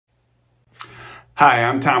Hi,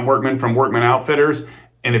 I'm Tom Workman from Workman Outfitters,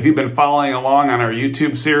 and if you've been following along on our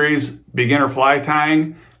YouTube series, Beginner Fly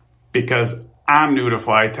Tying, because I'm new to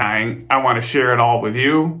fly tying, I want to share it all with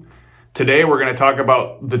you. Today we're going to talk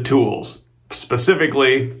about the tools,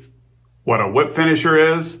 specifically what a whip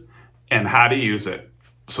finisher is and how to use it.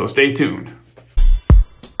 So stay tuned.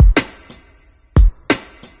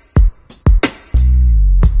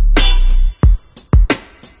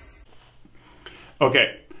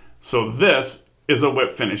 Okay, so this is a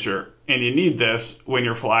whip finisher, and you need this when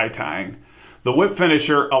you're fly tying. The whip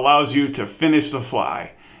finisher allows you to finish the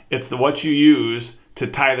fly. It's what you use to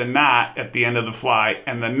tie the knot at the end of the fly,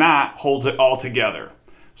 and the knot holds it all together.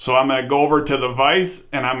 So I'm going to go over to the vise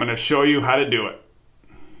and I'm going to show you how to do it.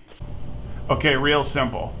 Okay, real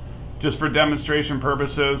simple. Just for demonstration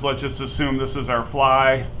purposes, let's just assume this is our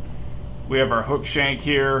fly. We have our hook shank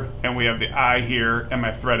here, and we have the eye here, and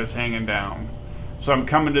my thread is hanging down. So I'm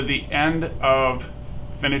coming to the end of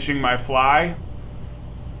finishing my fly,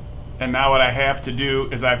 and now what I have to do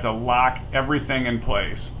is I have to lock everything in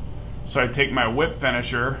place. So I take my whip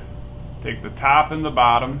finisher, take the top and the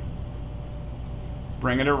bottom,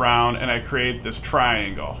 bring it around, and I create this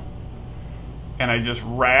triangle. And I just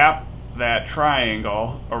wrap that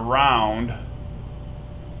triangle around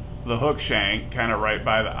the hook shank, kind of right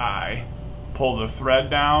by the eye. Pull the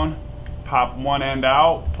thread down, pop one end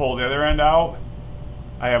out, pull the other end out.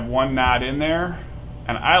 I have one knot in there,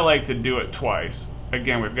 and I like to do it twice.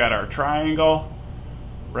 Again, we've got our triangle,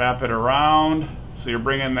 wrap it around, so you're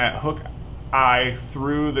bringing that hook eye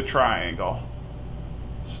through the triangle.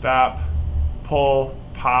 Stop, pull,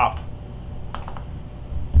 pop.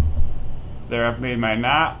 There, I've made my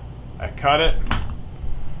knot. I cut it.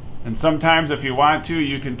 And sometimes if you want to,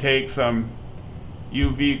 you can take some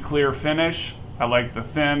UV clear finish. I like the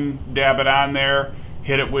thin, dab it on there,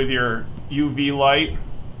 hit it with your UV light,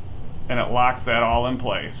 and it locks that all in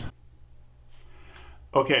place.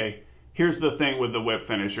 Okay, here's the thing with the whip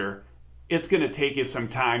finisher. It's going to take you some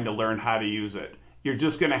time to learn how to use it. You're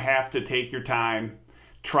just going to have to take your time,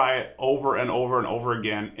 try it over and over and over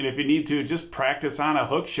again, and if you need to, just practice on a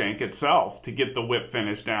hook shank itself to get the whip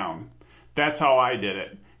finish down. That's how I did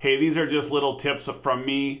it. Hey, these are just little tips from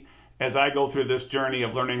me as I go through this journey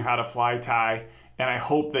of learning how to fly tie, and I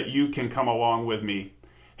hope that you can come along with me.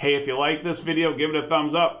 Hey, if you like this video, give it a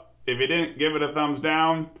thumbs up. If you didn't, give it a thumbs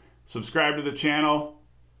down. Subscribe to the channel.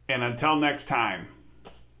 And until next time.